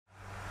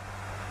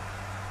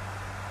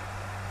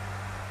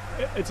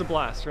It's a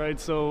blast, right?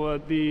 So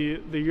the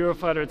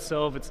Eurofighter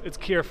itself, it's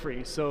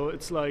carefree. So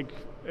it's like,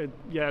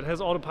 yeah, it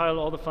has autopilot,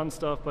 all the fun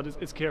stuff, but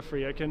it's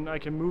carefree. I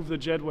can move the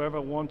jet wherever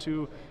I want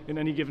to in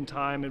any given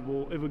time. It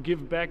will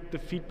give back the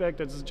feedback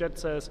that the jet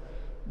says.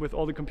 With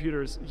all the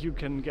computers, you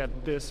can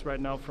get this right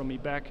now from me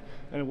back,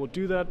 and it will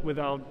do that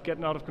without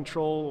getting out of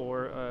control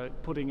or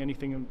putting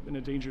anything in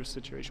a dangerous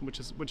situation,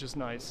 which is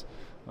nice.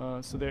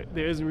 So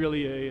there isn't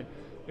really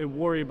a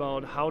worry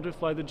about how to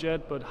fly the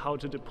jet, but how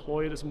to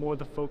deploy it is more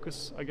the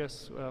focus, I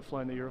guess,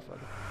 flying the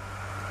Eurofighter.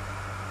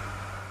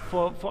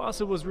 For us,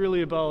 it was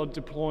really about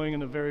deploying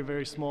in a very,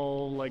 very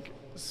small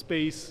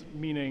space,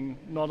 meaning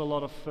not a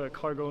lot of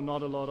cargo,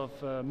 not a lot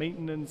of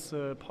maintenance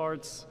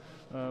parts,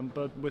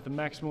 but with a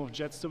maximum of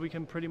jets that we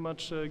can pretty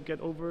much get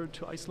over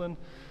to Iceland.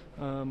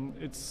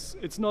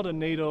 It's not a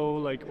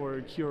NATO or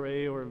a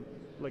QRA or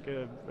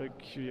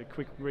a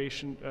quick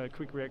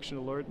reaction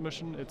alert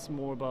mission. It's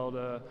more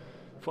about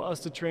for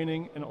us the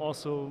training and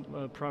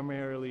also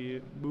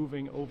primarily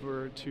moving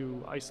over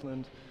to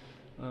Iceland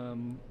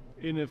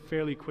in a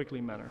fairly quickly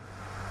manner.